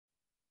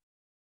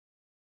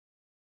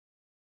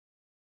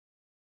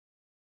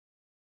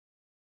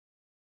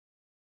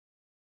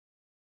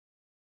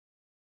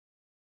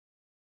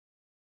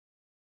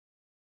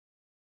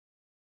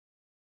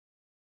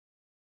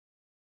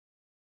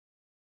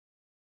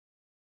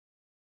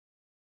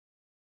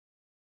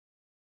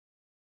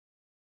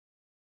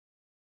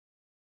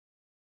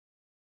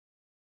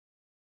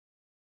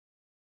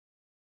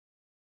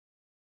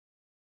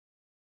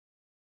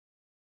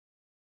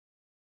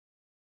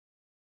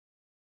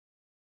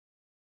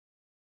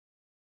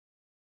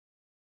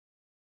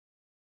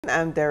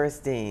I'm Denis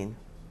Dean.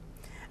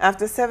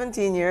 After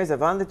 17 years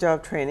of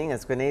on-the-job training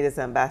as Grenada's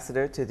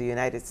ambassador to the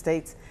United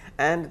States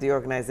and the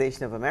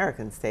Organization of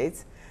American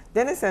States,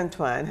 Denis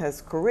Antoine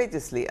has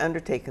courageously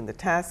undertaken the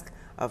task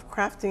of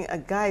crafting a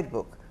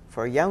guidebook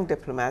for young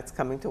diplomats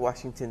coming to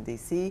Washington,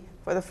 D.C.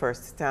 for the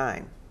first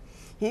time.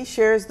 He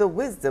shares the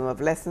wisdom of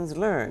lessons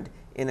learned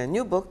in a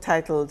new book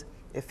titled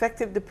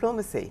Effective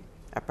Diplomacy,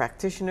 A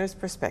Practitioner's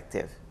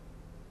Perspective.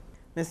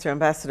 Mr.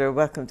 Ambassador,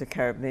 welcome to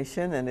Carib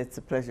Nation, and it's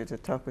a pleasure to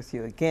talk with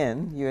you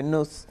again. You're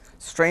no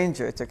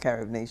stranger to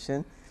Carib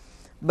Nation,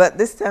 but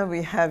this time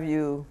we have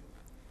you,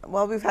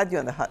 well, we've had you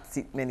on the hot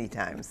seat many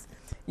times.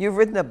 You've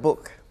written a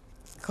book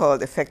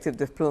called Effective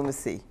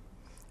Diplomacy,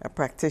 A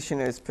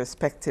Practitioner's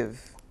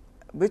Perspective,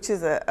 which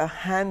is a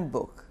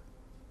handbook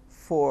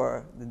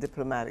for the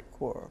diplomatic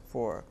corps,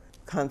 for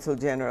consul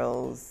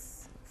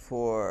generals,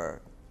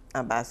 for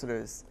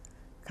ambassadors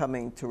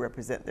coming to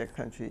represent their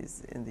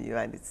countries in the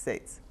United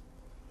States.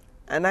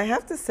 And I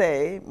have to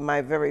say,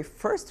 my very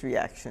first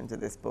reaction to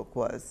this book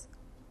was,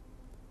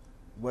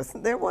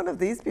 wasn't there one of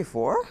these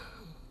before?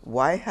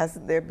 Why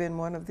hasn't there been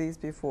one of these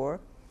before?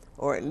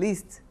 Or at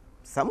least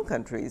some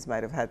countries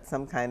might have had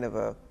some kind of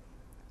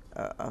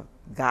a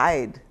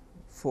guide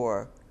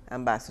for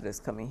ambassadors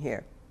coming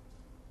here.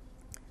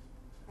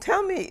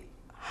 Tell me,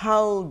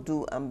 how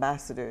do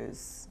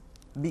ambassadors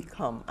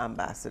become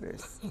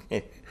ambassadors?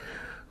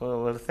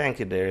 Well, thank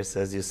you, Darius.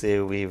 As you say,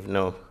 we've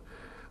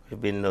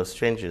been no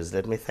strangers.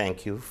 Let me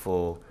thank you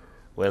for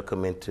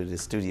welcoming to the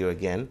studio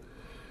again.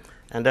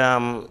 And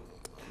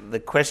the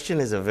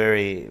question is a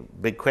very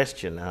big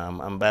question.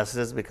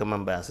 Ambassadors become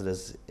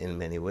ambassadors in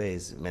many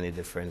ways, many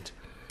different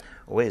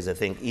ways. I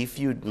think if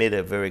you made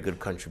a very good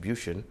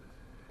contribution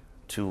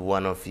to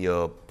one of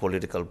your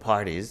political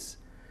parties,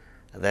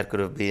 that could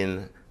have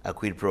been a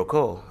quid pro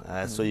quo.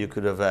 So you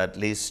could have at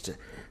least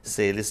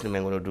say, listen,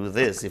 I'm going to do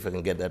this if I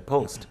can get that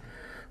post.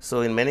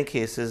 So in many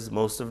cases,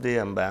 most of the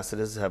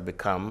ambassadors have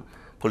become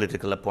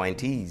political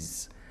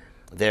appointees.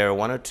 There are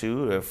one or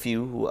two, or a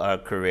few who are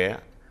career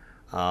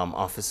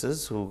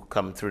officers who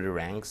come through the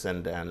ranks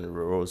and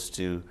rose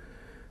to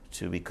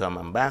become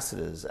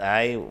ambassadors.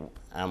 I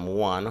am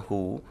one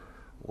who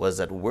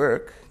was at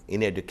work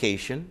in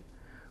education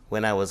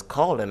when I was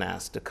called and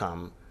asked to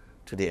come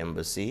to the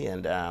embassy,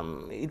 and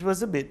it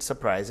was a bit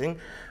surprising.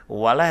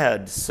 While I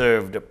had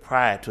served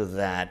prior to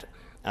that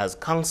as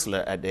counselor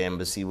at the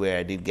embassy, where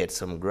I did get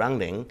some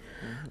grounding,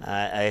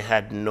 I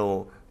had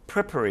no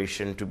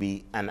preparation to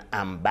be an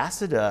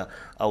ambassador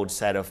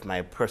outside of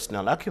my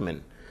personal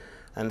acumen.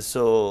 And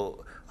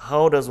so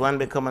how does one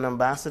become an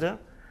ambassador?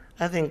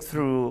 I think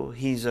through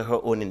his or her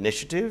own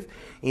initiative,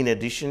 in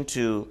addition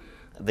to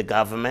the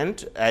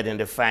government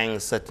identifying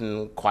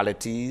certain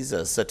qualities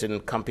or certain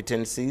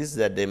competencies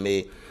that they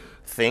may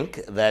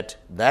think that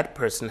that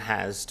person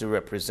has to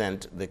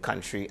represent the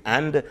country,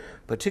 and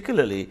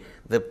particularly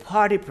the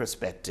party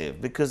perspective,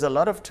 because a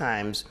lot of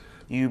times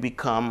you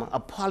become a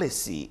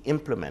policy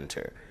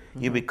implementer.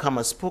 You become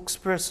a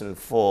spokesperson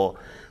for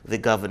the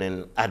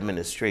governing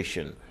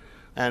administration.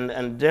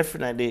 And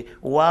definitely,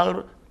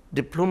 while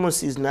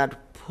diplomacy is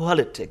not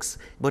politics,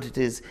 but it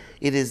is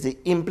the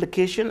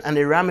implication and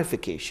the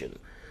ramification.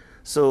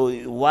 So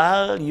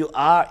while you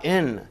are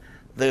in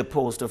the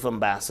post of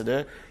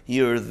ambassador,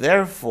 you're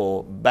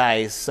therefore,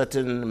 by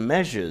certain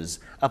measures,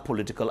 a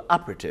political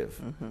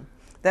operative.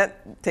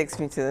 That takes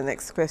me to the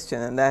next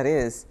question, and that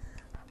is,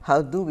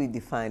 how do we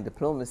define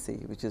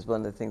diplomacy, which is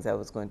one of the things I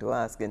was going to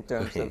ask in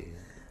terms of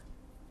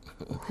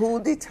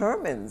who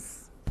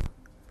determines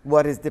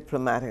what is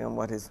diplomatic and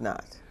what is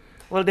not?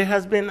 Well, there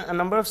has been a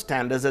number of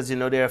standards. As you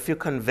know, there are a few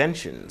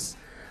conventions,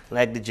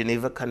 like the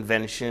Geneva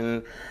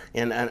Convention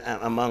and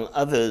among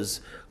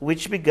others,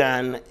 which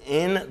began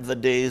in the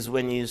days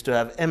when you used to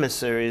have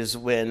emissaries,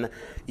 when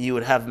you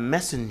would have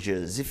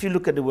messengers. If you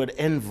look at the word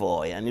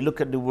envoy, and you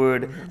look at the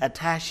word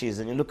attaches,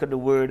 and you look at the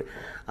word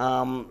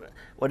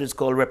what is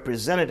called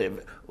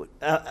representative,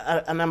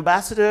 an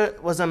ambassador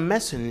was a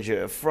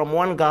messenger from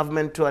one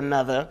government to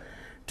another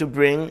to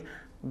bring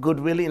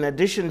goodwill, in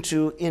addition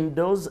to, in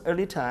those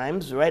early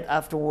times, right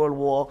after World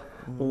War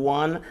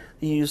I,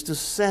 you used to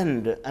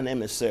send an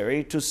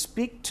emissary to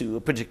speak to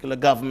a particular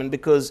government,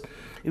 because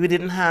we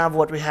didn't have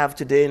what we have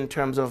today in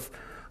terms of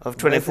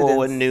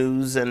 24-hour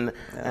news, and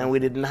we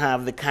didn't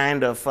have the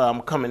kind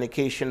of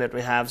communication that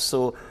we have,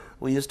 so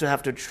we used to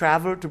have to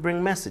travel to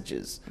bring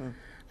messages.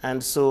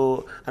 And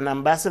so an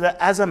ambassador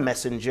as a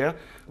messenger,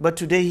 but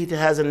today it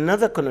has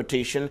another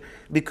connotation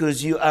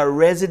because you are a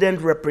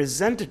resident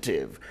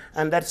representative,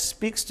 and that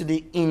speaks to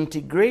the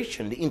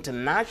integration, the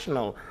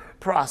international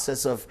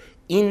process of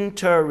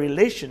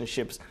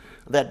interrelationships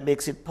that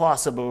makes it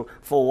possible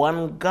for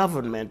one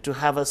government to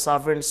have a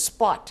sovereign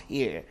spot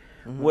here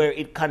where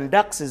it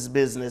conducts its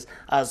business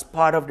as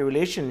part of the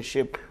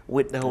relationship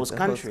with the host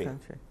country.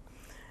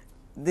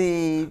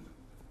 The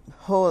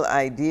whole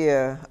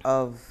idea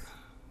of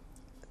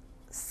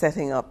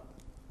setting up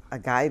a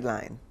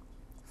guideline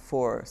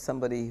for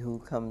somebody who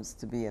comes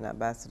to be an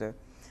ambassador,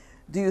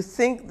 do you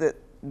think that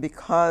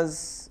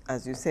because,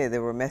 as you say,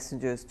 there were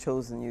messengers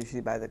chosen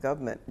usually by the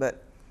government,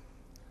 but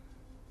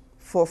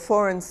for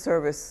foreign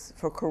service,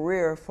 for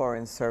career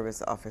foreign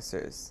service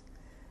officers,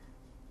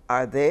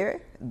 are they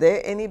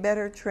any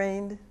better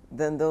trained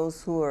than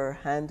those who are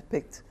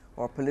handpicked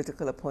or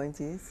political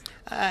appointees?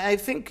 I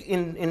think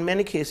in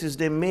many cases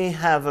they may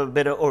have a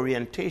better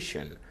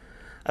orientation,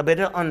 a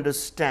better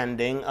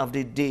understanding of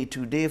the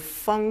day-to-day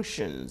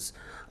functions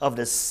of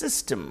the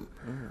system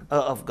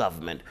of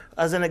government.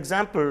 As an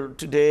example,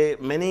 today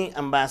many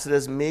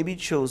ambassadors may be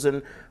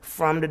chosen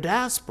from the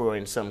diaspora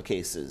in some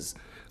cases,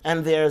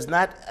 and they're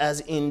not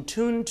as in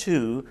tune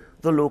to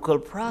the local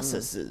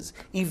processes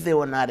if they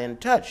were not in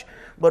touch.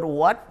 But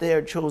what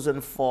they're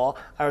chosen for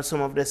are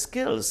some of their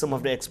skills, some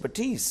of their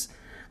expertise.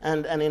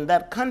 And in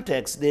that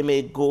context, they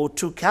may go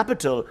to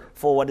capital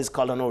for what is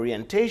called an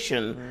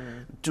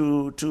orientation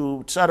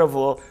to sort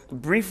of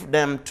brief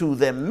them to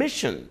their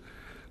mission,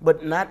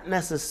 but not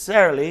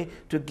necessarily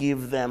to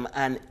give them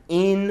an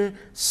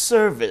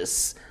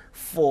in-service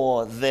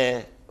for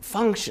their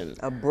function.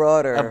 A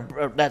broader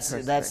that's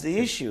the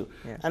issue.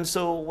 Yeah. And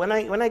so when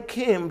I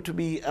came to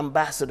be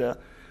ambassador,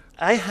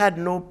 I had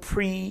no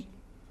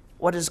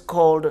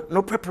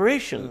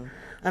preparation.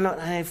 And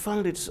I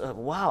found it,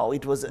 wow,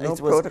 it was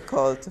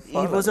protocol to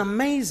follow. It was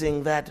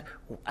amazing that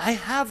I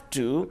have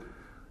to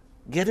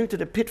get into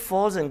the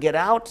pitfalls and get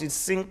out. It's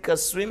sink or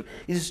swim.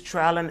 It's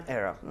trial and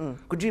error.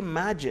 Could you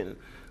imagine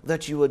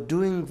that you were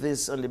doing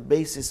this on the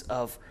basis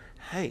of,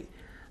 hey,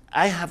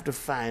 I have to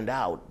find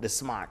out the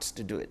smarts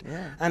to do it.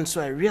 Yeah. And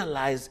so I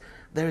realized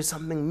there is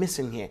something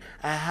missing here.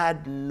 I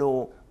had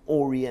no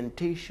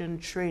orientation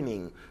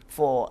training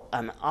for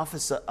an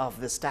officer of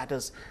the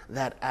status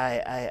that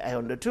I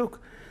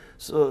undertook.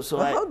 So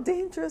how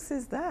dangerous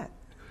is that,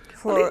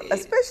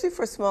 especially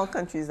for small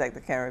countries like the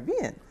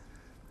Caribbean?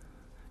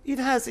 It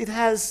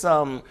has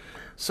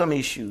some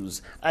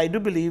issues. I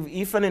do believe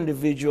if an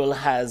individual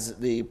has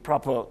the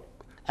proper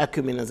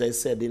acumen, as I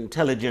said,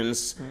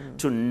 intelligence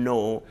to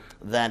know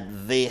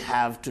that they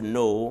have to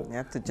know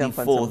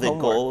before they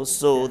go,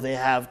 so they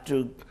have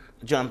to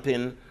jump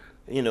in,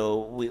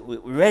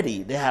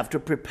 ready. They have to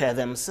prepare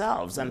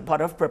themselves, and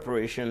part of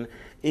preparation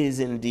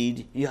is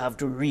indeed you have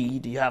to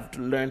read, you have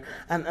to learn,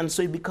 and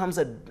so it becomes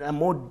a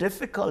more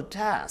difficult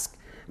task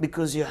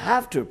because you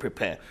have to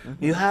prepare.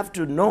 You have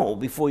to know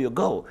before you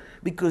go,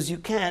 because you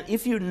can't,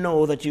 if you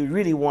know that you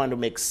really want to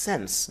make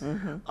sense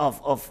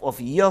of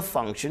your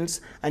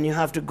functions, and you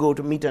have to go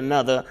to meet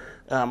another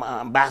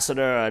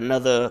ambassador or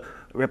another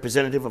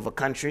representative of a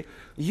country,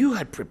 you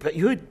had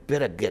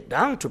better get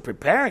down to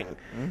preparing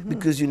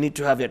because you need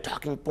to have your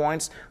talking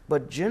points.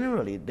 But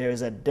generally, there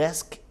is a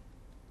desk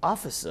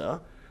officer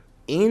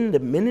in the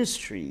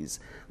ministries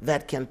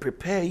that can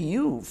prepare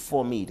you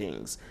for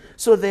meetings.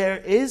 So there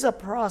is a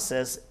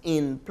process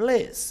in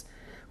place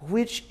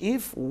which,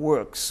 if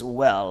works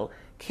well,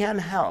 can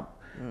help.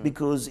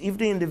 Because if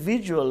the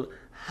individual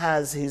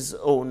has his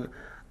own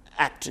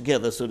act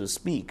together, so to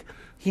speak,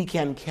 he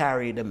can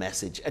carry the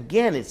message.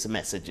 Again, it's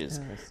messages.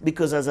 Yes.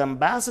 Because as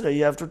ambassador,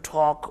 you have to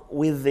talk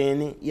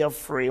within your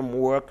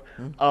framework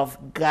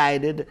of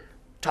guided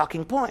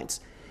talking points.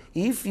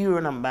 If you're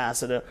an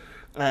ambassador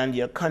and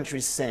your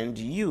country send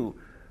you,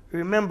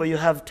 remember you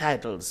have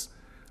titles,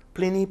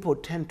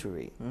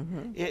 plenipotentiary,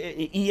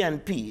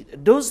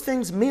 ENP. Those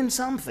things mean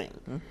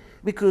something,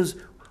 because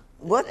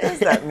what does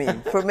that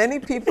mean? For many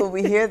people,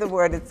 we hear the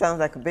word, it sounds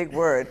like a big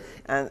word,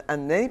 and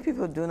many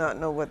people do not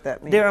know what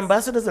that means. There are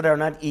ambassadors that are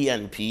not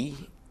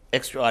ENP,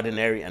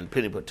 extraordinary and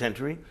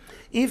plenipotentiary.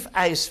 If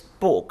I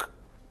spoke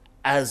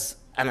as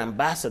an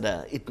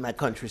ambassador, it's my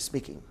country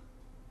speaking.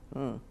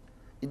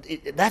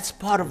 That's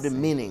part of the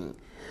meaning.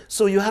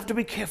 So you have to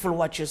be careful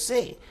what you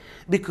say,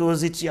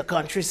 because it's your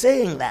country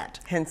saying that.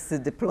 Hence the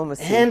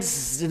diplomacy.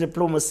 Hence the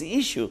diplomacy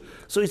issue.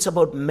 So it's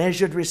about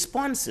measured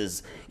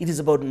responses. It is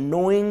about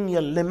knowing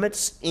your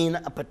limits in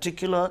a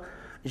particular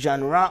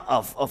genre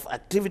of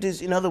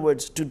activities. In other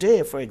words,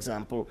 today, for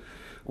example,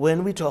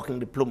 when we're talking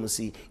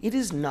diplomacy, it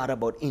is not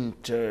about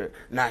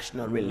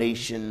international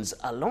relations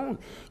alone.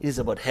 It is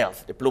about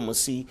health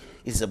diplomacy,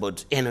 it is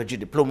about energy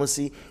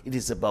diplomacy, it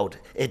is about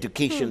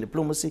education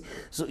diplomacy,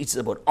 so it's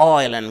about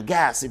oil and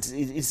gas,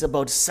 it's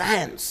about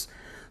science.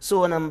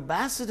 So an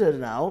ambassador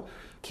now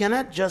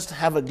cannot just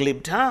have a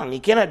glib tongue. He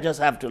cannot just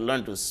have to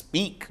learn to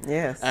speak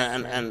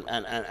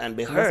and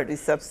be heard. He must be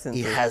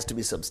substantive. He has to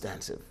be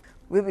substantive.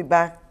 We'll be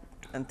back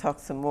and talk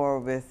some more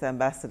with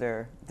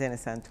Ambassador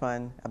Denis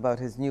Antoine about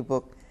his new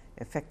book,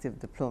 Effective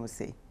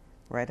Diplomacy,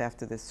 right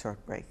after this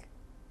short break.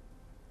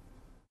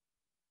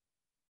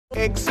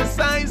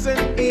 Exercise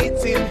and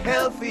eating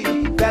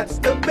healthy, that's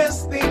the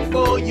best thing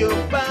for your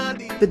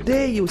body. The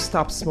day you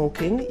stop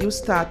smoking, you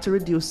start to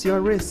reduce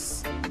your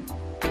risks.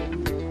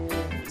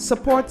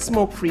 Support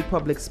smoke-free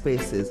public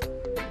spaces.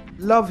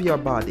 Love your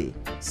body.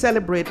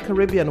 Celebrate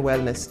Caribbean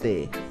Wellness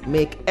Day.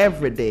 Make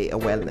every day a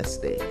wellness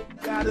day.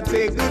 Gotta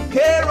take good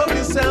care of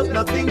yourself,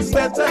 nothing's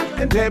better,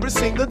 and every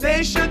single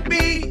day should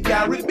be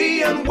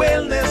Caribbean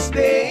Wellness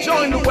Day.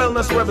 Join the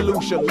wellness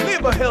revolution,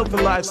 live a healthy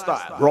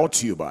lifestyle. Brought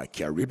to you by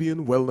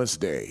Caribbean Wellness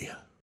Day.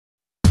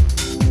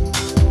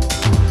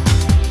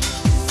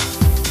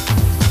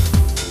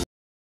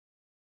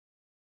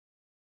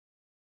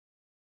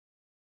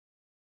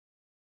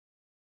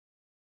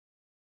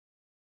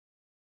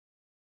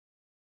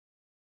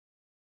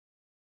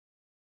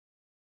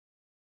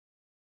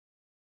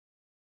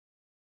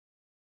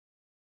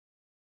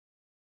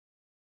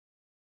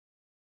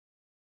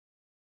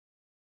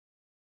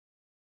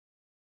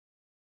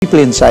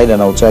 people inside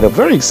and outside of.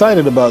 Very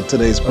excited about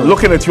today's program.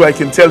 Looking at you, I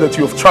can tell that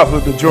you have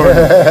traveled the journey.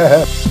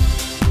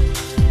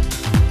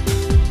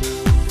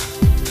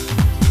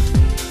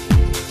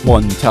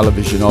 One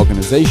television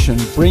organization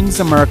brings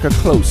America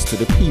close to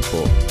the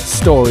people,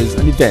 stories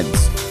and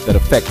events that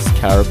affects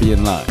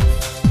Caribbean life.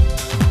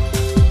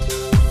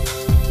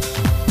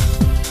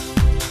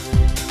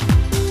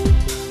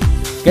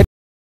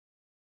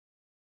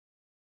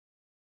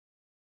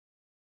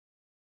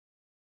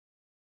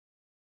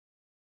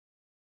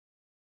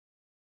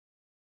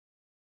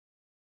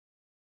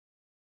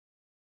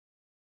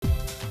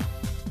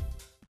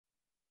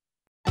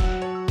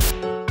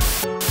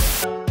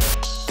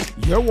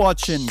 You're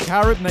watching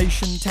Carib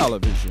Nation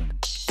Television.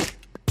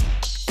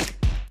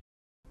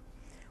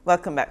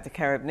 Welcome back to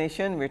Carib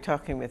Nation. We're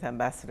talking with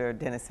Ambassador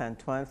Denis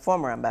Antoine,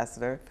 former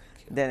Ambassador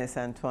Denis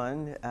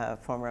Antoine,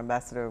 former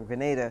Ambassador of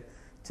Grenada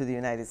to the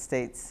United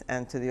States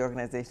and to the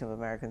Organization of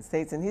American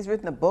States. And he's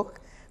written a book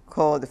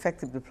called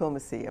Effective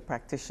Diplomacy, A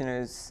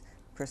Practitioner's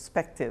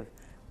Perspective,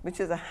 which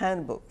is a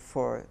handbook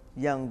for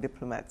young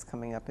diplomats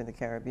coming up in the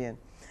Caribbean.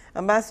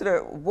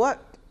 Ambassador,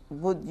 what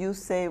would you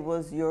say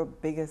was your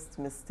biggest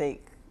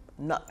mistake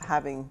not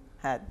having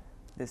had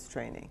this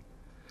training?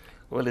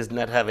 Well, it's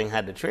not having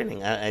had the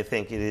training. I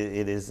think it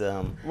is.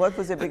 What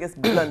was your biggest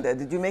blunder?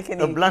 Did you make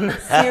any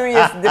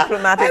serious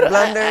diplomatic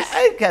blunders?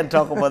 I can't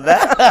talk about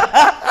that.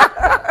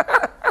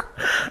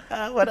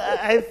 But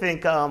I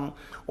think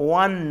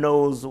one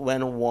knows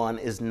when one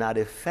is not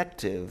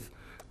effective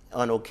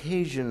on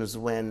occasions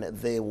when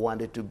they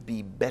wanted to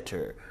be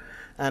better.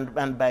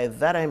 And by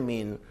that I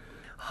mean,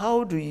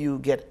 how do you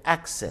get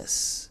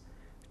access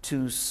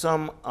to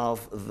some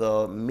of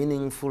the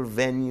meaningful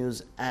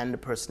venues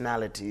and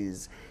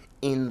personalities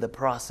in the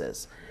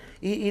process?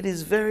 It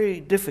is very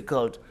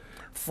difficult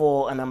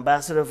for an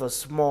ambassador of a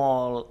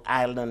small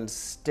island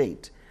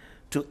state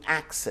to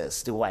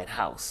access the White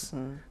House,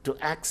 to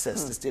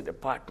access the State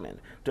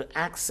Department, to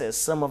access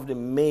some of the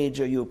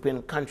major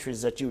European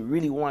countries that you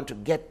really want to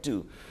get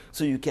to,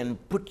 so you can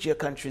put your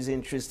country's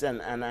interests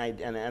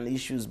and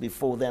issues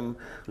before them,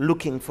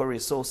 looking for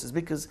resources.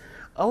 Because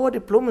our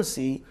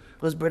diplomacy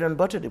was bread and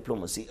butter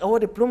diplomacy. Our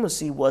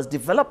diplomacy was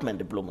development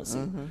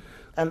diplomacy.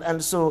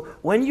 And so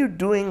when you're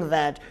doing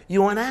that,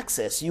 you want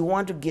access, you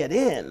want to get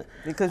in.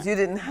 Because you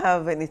didn't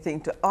have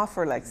anything to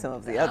offer like some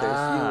of the others.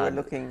 You were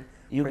looking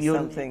for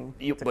something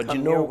to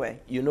come your way.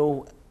 You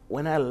know,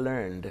 when I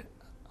learned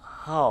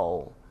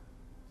how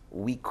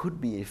we could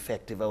be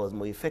effective, I was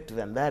more effective,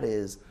 and that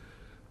is,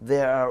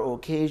 there are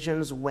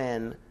occasions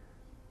when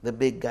the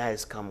big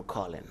guys come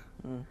calling.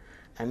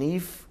 And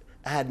if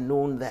I had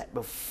known that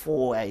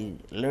before I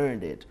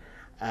learned it,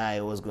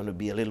 I was going to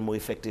be a little more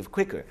effective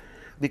quicker.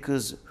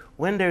 Because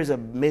when there's a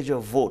major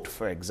vote,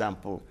 for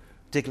example,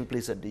 taking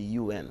place at the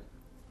UN,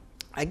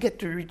 I get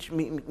to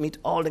meet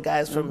all the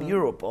guys from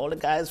Europe, all the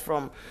guys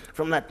from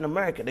Latin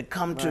America. They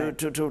come to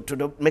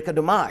make a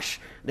démarche.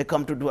 They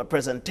come to do a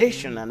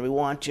presentation, and we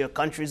want your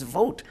country's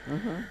vote.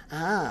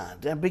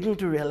 They're beginning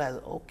to realize,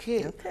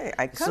 okay,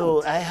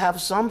 so I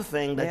have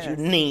something that you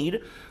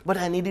need, but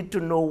I needed to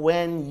know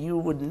when you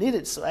would need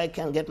it so I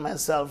can get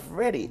myself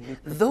ready.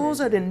 Those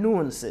are the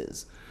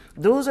nuances.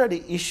 Those are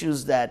the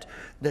issues that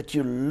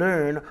you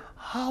learn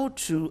how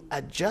to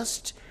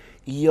adjust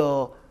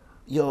your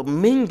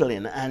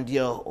mingling and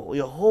your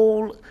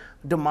whole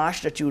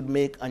démarche that you would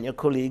make on your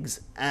colleagues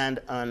and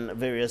on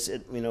various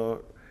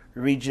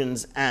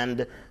regions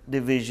and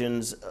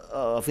divisions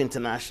of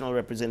international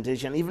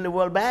representation, even the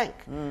World Bank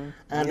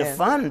and the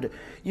fund.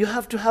 You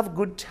have to have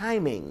good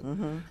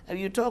timing. And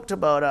you talked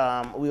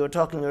about, we were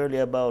talking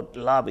earlier about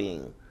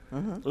lobbying,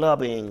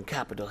 lobbying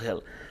Capitol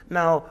Hill.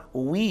 Now,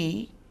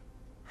 we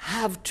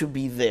have to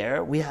be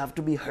there. We have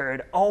to be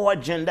heard. Our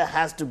agenda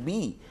has to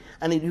be.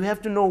 And you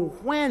have to know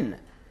when.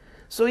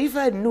 So if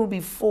I knew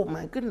before,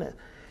 my goodness,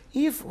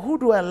 who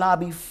do I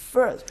lobby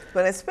first?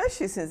 But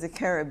especially since the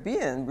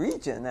Caribbean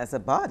region as a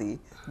body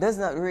does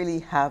not really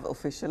have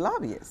official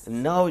lobbyists.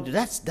 No,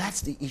 that's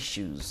the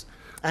issues.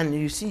 And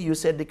you see, you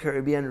said the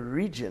Caribbean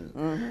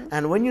region.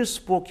 And when you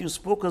spoke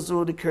as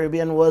though the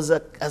Caribbean was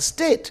a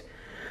state.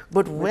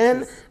 But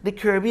when the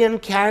Caribbean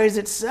carries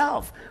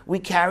itself, we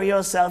carry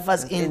ourselves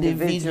as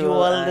individual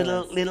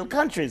little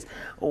countries.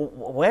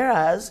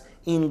 Whereas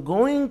in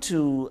going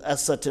to a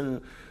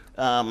certain,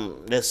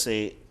 let's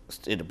say,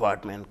 State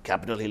Department,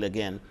 Capitol Hill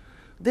again,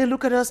 they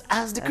look at us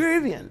as the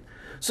Caribbean.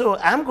 So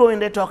I'm going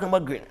there talking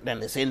about Grenada, then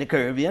they say in the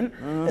Caribbean.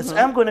 So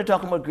I'm going to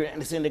talk about Grenada,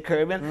 they say in the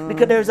Caribbean,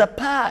 because there's a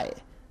pie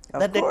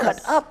that they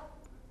cut up.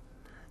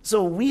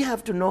 So we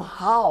have to know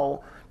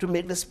how to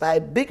make this pie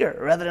bigger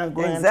rather than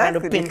going and trying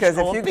to pinch because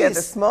if you get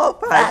a small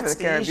pie for the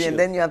Caribbean,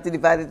 then you have to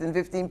divide it in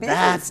 15 pieces.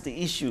 That's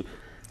the issue.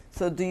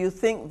 So do you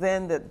think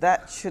then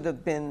that should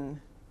have been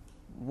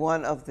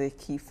one of the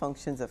key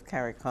functions of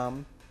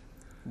CARICOM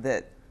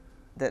that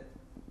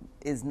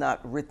is not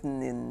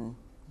written in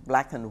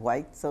black and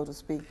white, so to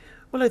speak?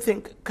 Well, I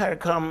think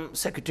CARICOM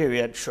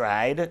Secretariat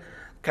tried.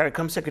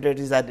 CARICOM Secretariat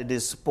is at the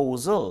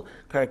disposal.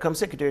 CARICOM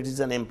Secretariat is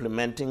an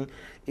implementing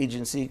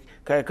agency.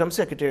 CARICOM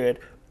Secretariat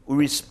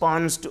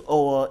responds to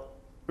our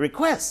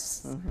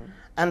requests.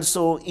 And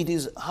so it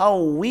is how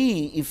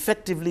we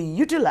effectively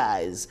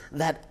utilize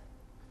that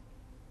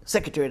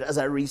secretariat as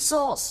a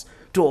resource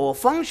to our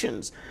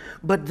functions.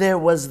 But there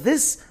was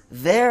this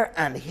there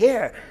and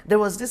here. There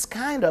was this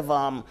kind of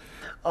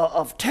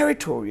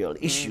territorial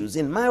issues,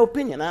 in my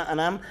opinion.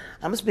 And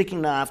I'm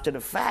speaking now after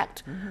the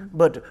fact.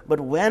 But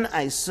when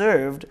I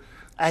served,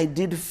 I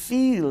did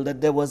feel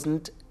that there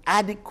wasn't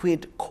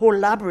adequate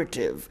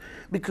collaborative,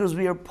 because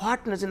we are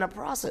partners in a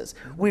process.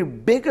 We're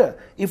bigger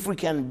if we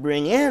can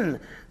bring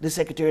in the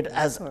secretariat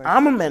as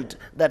armament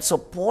that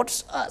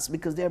supports us,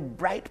 because they're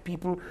bright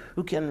people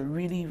who can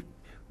really,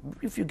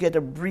 if you get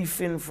a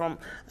briefing from,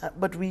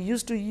 but we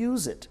used to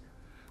use it.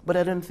 But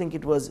I don't think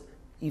it was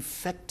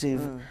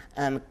effective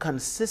and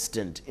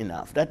consistent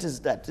enough. That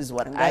is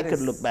what I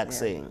could look back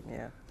saying.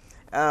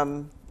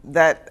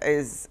 That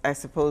is, I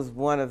suppose,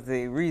 one of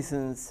the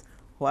reasons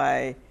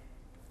why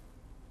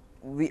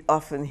we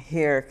often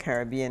hear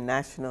Caribbean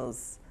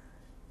nationals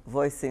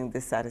voicing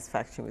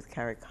dissatisfaction with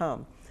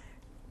CARICOM.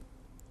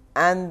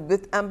 And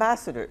with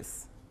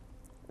ambassadors,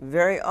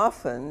 very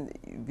often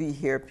we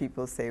hear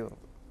people say,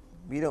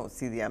 we don't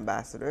see the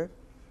ambassador,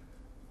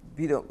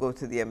 we don't go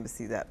to the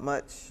embassy that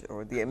much,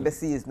 or the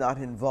embassy is not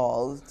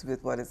involved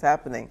with what is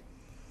happening.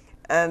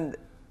 And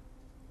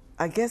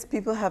I guess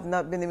people have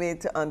not been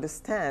able to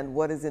understand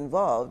what is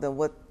involved and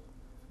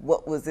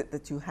what was it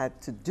that you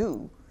had to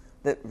do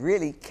that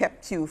really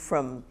kept you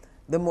from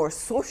the more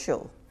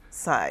social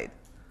side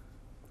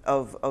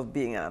of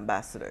being an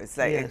ambassador. It's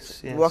like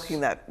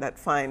walking that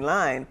fine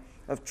line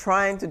of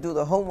trying to do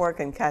the homework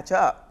and catch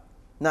up,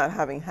 not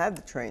having had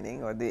the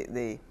training or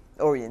the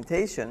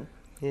orientation,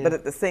 but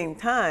at the same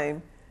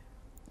time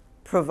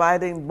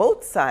providing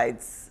both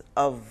sides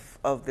of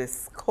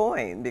this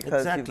coin,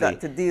 because you've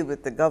got to deal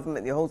with the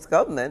government, your host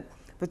government,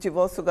 but you've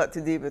also got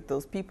to deal with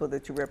those people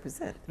that you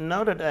represent.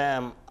 Now that I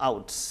am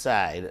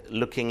outside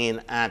looking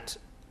in at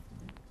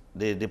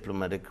the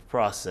diplomatic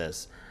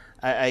process,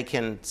 I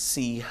can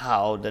see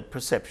how that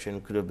perception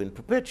could have been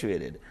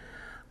perpetuated.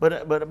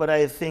 But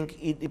I think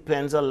it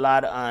depends a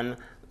lot on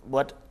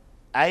what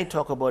I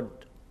talk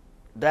about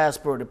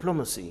diaspora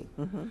diplomacy.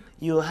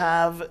 You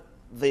have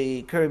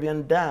the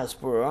Caribbean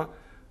diaspora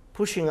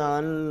pushing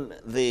on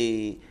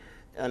the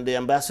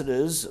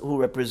ambassadors who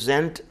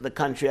represent the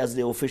country as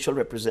the official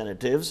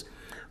representatives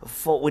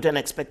with an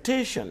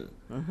expectation.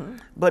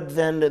 But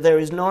then there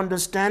is no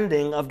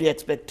understanding of the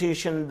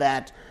expectation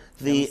that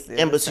the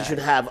embassy should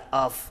have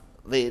of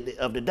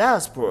the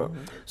diaspora.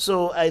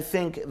 So I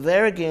think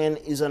there again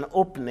is an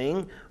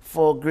opening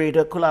for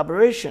greater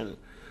collaboration.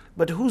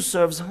 But who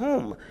serves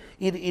whom?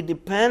 It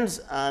depends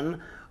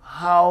on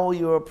how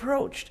you're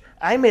approached.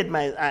 I made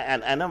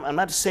and I'm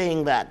not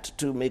saying that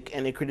to make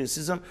any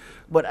criticism,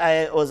 but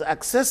I was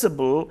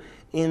accessible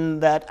in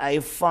that I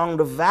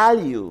found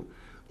value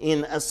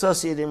in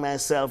associating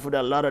myself with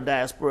a lot of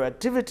diaspora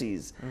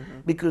activities.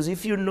 Because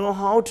if you know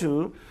how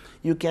to,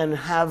 you can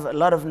have a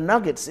lot of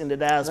nuggets in the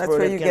diaspora. That's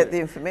where you get the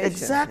information.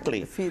 Exactly.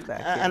 The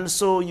feedback. And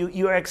so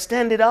you are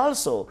extended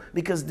also,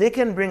 because they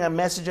can bring a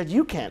message that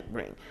you can't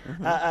bring.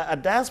 A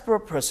diaspora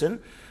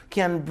person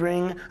can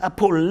bring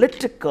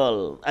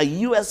a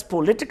U.S.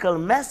 political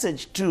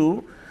message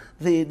to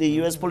the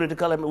U.S.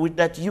 political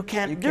that you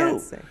can't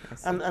do.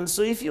 And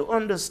so if you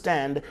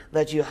understand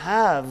that you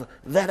have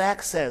that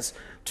access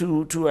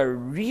to a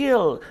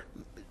real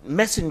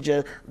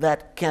messenger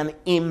that can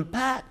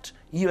impact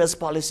U.S.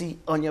 policy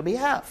on your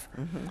behalf.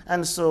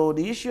 And so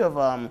the issue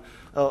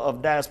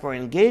of diaspora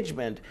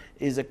engagement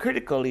is a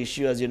critical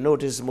issue. As you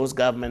notice, most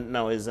government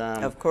now is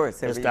of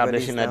course,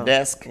 establishing a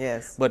desk,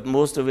 yes, but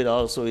most of it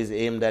also is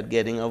aimed at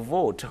getting a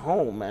vote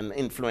home and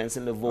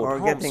influencing the vote or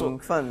home. Getting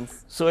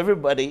funds. So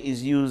everybody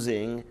is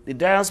using, the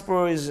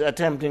diaspora is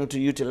attempting to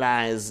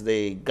utilize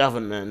the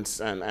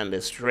governance and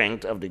the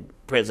strength of the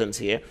presence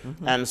here,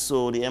 and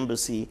so the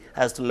embassy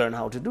has to learn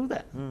how to do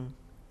that.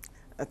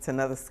 That's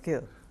another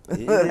skill.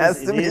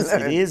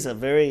 It is a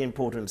very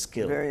important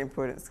skill. Very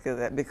important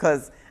skill,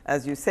 because,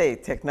 as you say,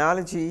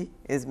 technology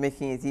is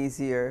making it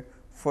easier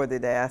for the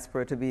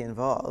diaspora to be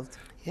involved.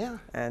 Yeah.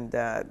 And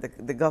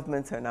the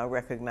governments are now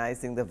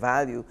recognizing the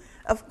value,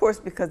 of course,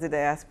 because the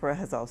diaspora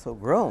has also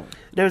grown.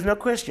 There's no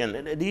question.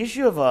 The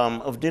issue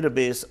of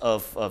database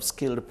of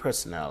skilled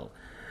personnel,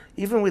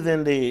 even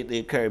within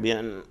the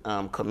Caribbean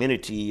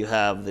community, you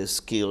have this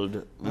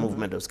skilled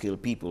movement of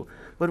skilled people.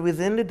 But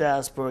within the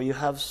diaspora, you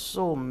have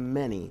so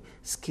many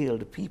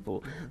skilled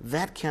people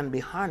that can be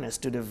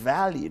harnessed to the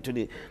value, to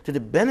the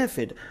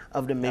benefit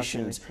of the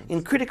missions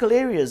in critical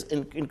areas,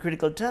 in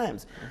critical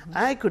times.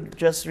 I could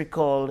just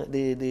recall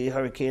the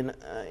hurricane,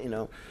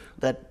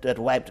 that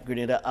wiped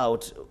Grenada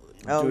out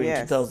during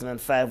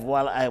 2005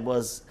 while I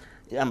was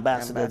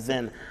ambassador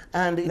then.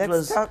 And it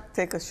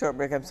take a short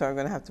break. I'm sorry, I'm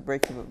going to have to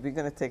break you, but we're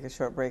going to take a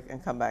short break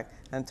and come back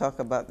and talk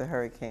about the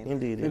hurricane.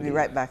 Indeed. We'll be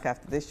right back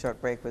after this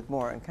short break with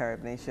more on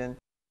Carib Nation.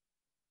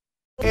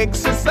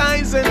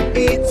 Exercise and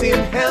eating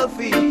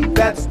healthy,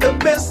 that's the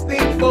best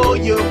thing for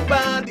your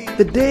body.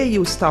 The day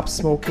you stop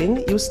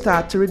smoking, you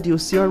start to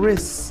reduce your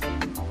risks.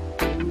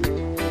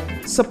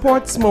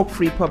 Support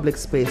smoke-free public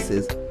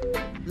spaces.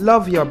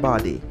 Love your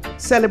body.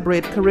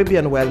 Celebrate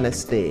Caribbean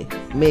Wellness Day.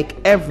 Make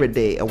every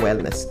day a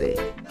wellness day.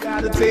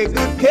 Gotta take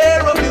good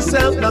care of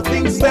yourself,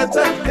 nothing's better,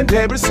 and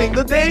every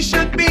single day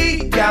should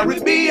be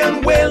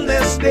Caribbean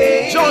Wellness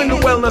Day. Join the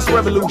wellness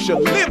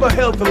revolution, live a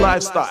healthy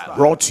lifestyle.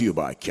 Brought to you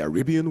by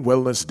Caribbean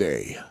Wellness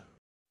Day.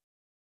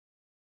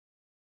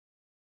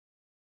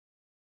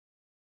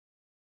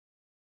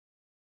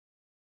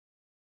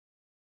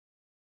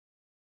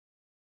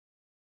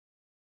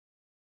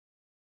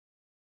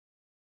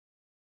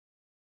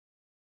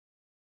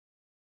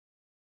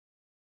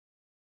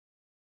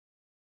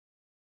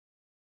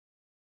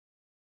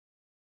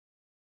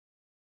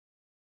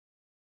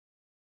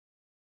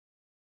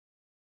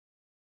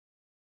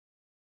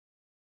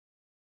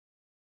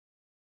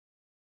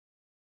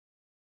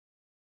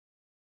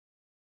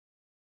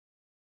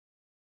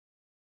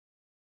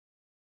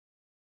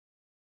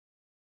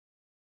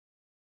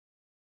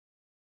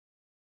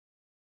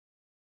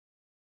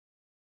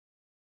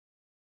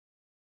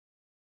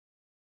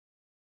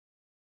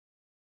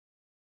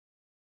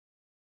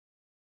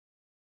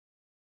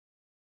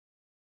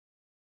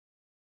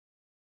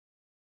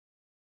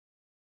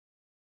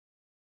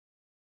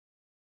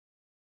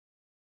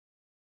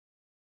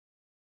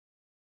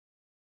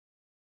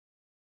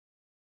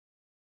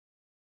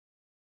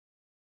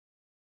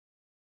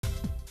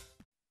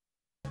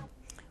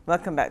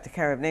 Welcome back to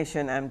Carib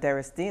Nation. I'm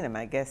Denis Dean, and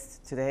my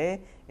guest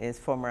today is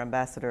former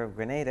Ambassador of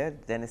Grenada,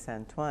 Denis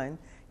Antoine.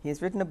 He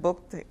has written a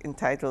book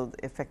entitled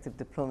Effective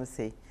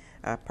Diplomacy,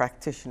 a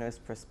Practitioner's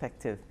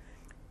Perspective.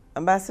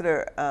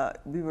 Ambassador,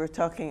 we were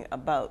talking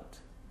about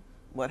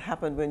what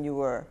happened when you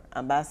were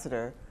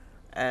ambassador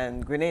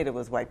and Grenada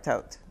was wiped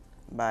out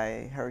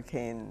by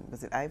Hurricane,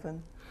 was it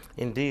Ivan?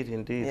 Indeed,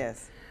 indeed.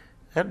 Yes.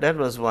 That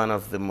was one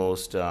of the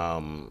most,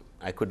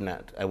 I would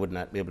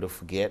not be able to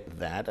forget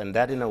that, and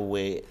that in a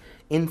way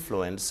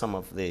influenced some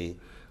of the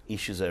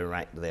issues that are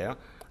right there.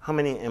 How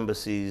many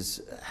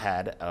embassies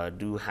had or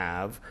do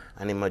have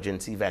an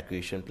emergency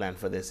evacuation plan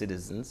for their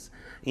citizens?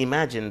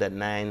 Imagine that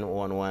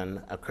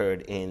 911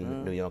 occurred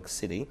in New York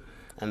City,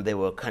 and there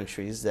were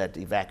countries that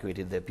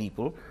evacuated their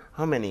people.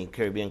 How many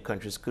Caribbean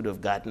countries could have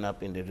gotten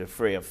up into the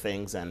fray of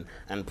things and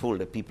pulled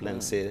the people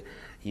and said,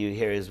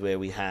 here is where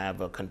we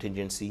have a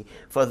contingency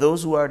for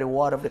those who are the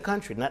ward of the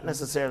country, not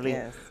necessarily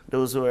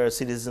those who are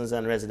citizens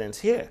and residents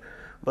here.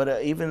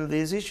 But even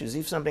these issues,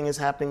 if something is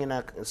happening in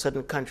a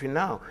certain country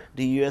now,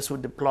 the U.S.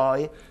 would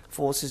deploy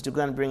forces to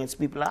go and bring its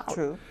people out.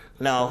 True.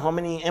 Now, how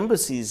many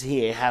embassies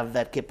here have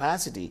that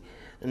capacity?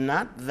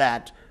 Not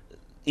that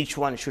each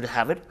one should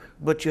have it,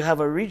 but you have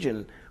a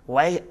region.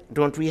 Why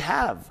don't we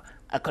have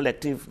a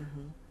collective,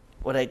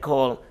 what I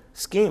call,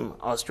 scheme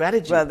or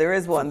strategy? Well, there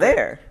is one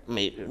there.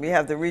 Maybe. We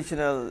have the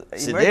regional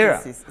Sidera.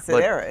 emergencies.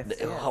 Sidera.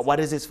 But what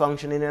is its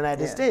function in the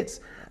United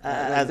States?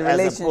 The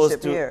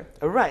relationship here.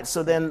 Right.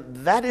 So then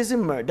that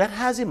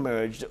has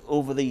emerged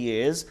over the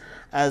years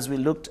as we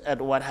looked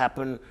at what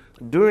happened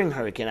during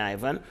Hurricane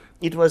Ivan.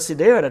 It was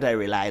Sidera that I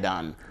relied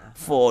on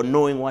for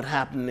knowing what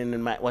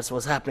happened what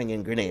was happening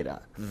in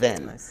Grenada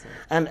then.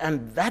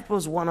 And that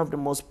was one of the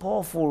most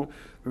powerful,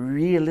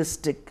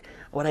 realistic,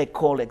 what I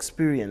call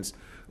experience,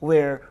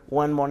 where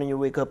one morning you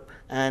wake up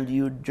and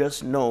you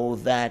just know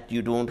that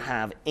you don't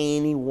have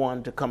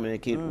anyone to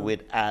communicate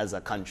with as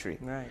a country.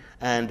 Right.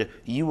 And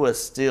you were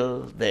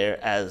still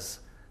there as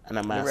an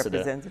ambassador. The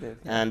representative.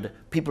 And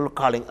people are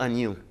calling on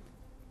you.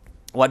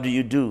 What do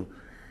you do?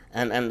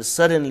 And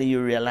suddenly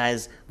you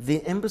realize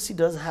the embassy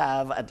does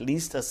have at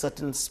least a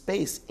certain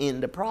space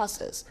in the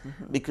process,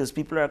 because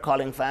people are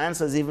calling for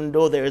answers even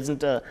though there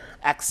isn't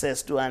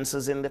access to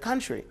answers in the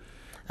country.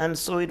 And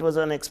so it was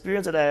an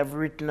experience that I have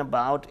written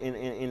about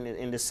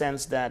in the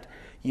sense that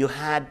you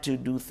had to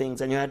do things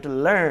and you had to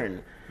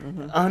learn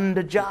on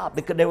the job,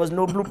 because there was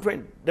no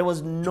blueprint. There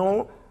was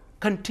no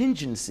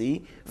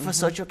contingency for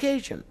such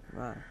occasion.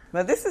 Wow.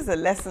 Well, this is a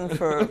lesson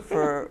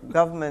for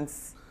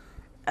governments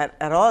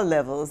at all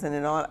levels and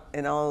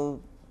in all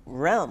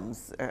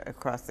realms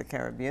across the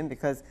Caribbean,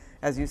 because,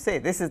 as you say,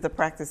 this is the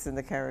practice in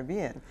the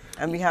Caribbean.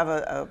 And we have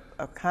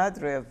a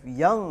cadre of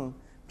young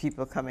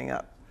people coming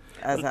up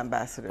as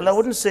ambassadors. Well, I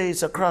wouldn't say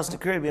it's across the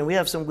Caribbean. We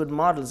have some good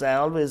models.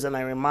 I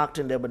remarked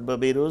in there with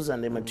Barbados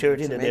and the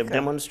maturity that they've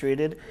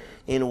demonstrated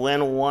in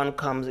when one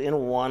comes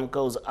in, one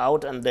goes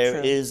out, and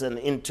there is an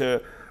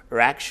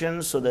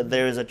interaction so that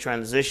there is a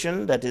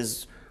transition that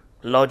is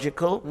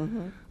logical,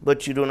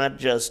 but you do not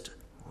just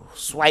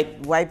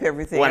wipe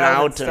everything one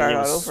out and start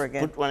all over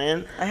again. Put one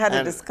in. I had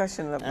a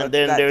discussion about that. And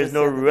then there is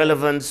no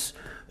relevance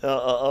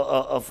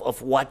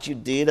of what you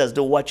did, as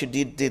though what you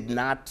did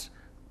not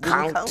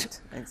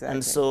count. Exactly.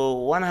 And so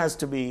one has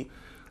to be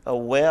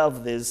aware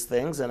of these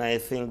things, and I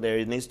think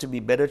there needs to be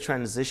better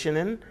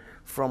transitioning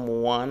from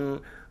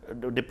one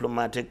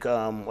diplomatic,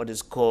 what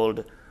is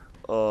called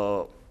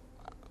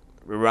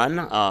run,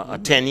 a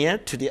tenure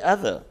to the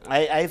other.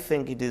 I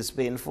think it is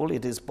painful.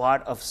 It is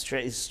part of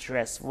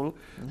stressful.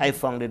 I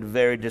found it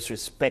very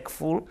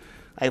disrespectful.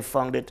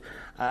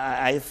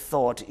 I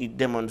thought it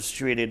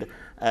demonstrated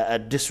a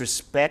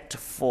disrespect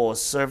for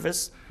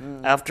service.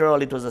 After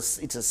all,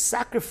 it's a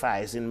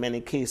sacrifice in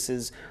many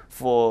cases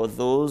for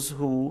those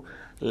who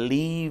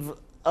leave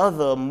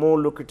other more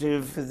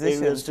lucrative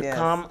areas to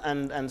come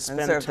and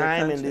spend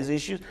time in these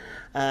issues.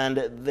 And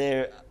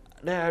there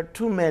are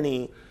too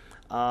many,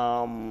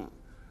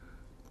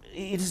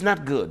 it is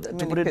not good,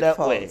 to put it that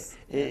way.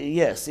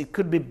 Yes, it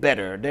could be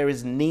better. There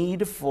is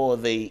need for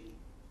the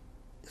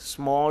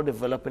small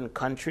developing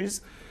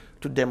countries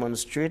to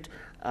demonstrate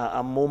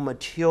a more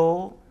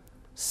mature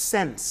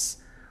sense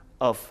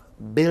of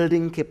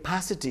building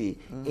capacity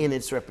in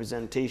its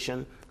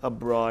representation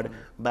abroad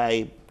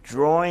by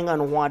drawing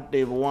on what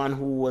the one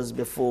who was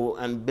before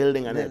and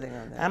building on it.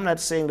 I'm not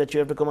saying that you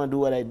have to come and do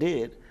what I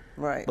did.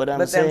 Right. But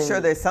I'm sure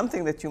there's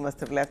something that you must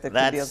have left that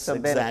could be of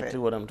some benefit. That's exactly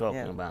what I'm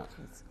talking about.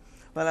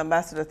 Well,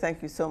 Ambassador,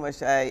 thank you so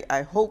much.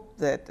 I hope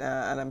that,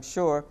 and I'm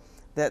sure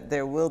that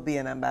there will be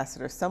an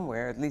ambassador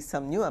somewhere, at least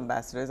some new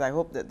ambassadors. I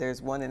hope that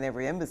there's one in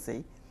every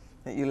embassy,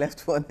 that you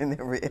left one in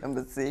every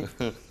embassy.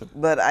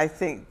 But I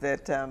think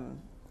that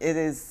it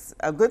is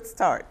a good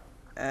start,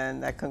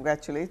 and I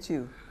congratulate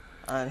you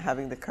on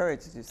having the courage,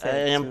 as you said.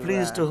 I am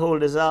pleased to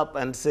hold this up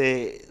and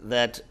say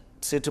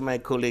to my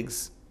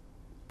colleagues,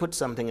 put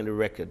something in the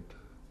record.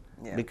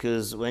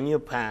 Because when you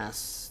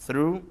pass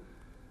through,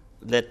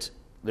 let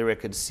the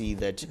record see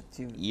that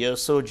your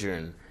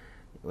sojourn,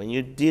 when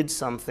you did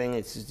something,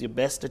 it's the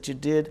best that you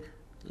did,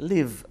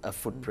 leave a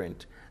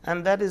footprint.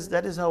 And that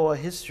is how our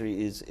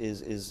history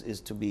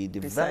is to be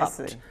developed.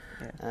 Precisely.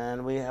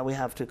 And we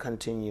have to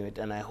continue it.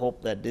 And I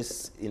hope that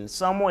this in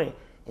some way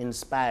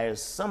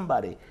inspires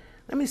somebody.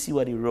 Let me see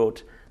what he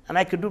wrote. And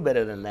I could do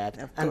better than that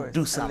and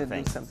do something.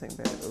 And do something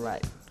better.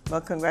 Right. Well,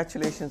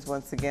 congratulations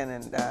once again,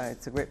 and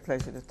it's a great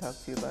pleasure to talk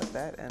to you about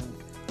that, and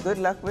good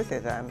luck with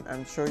it.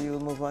 I'm sure you will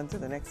move on to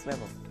the next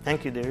level.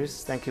 Thank you,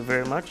 dearest. Thank you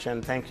very much,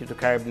 and thank you to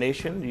Carib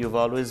Nation. You've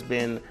always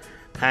been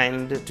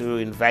kind to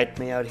invite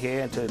me out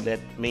here and to let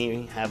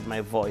me have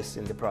my voice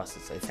in the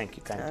process. I thank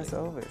you kindly. As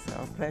always,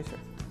 our pleasure.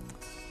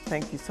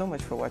 Thank you so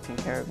much for watching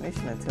Carib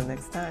Nation. Until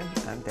next time,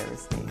 I'm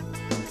Denis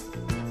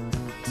Antoine.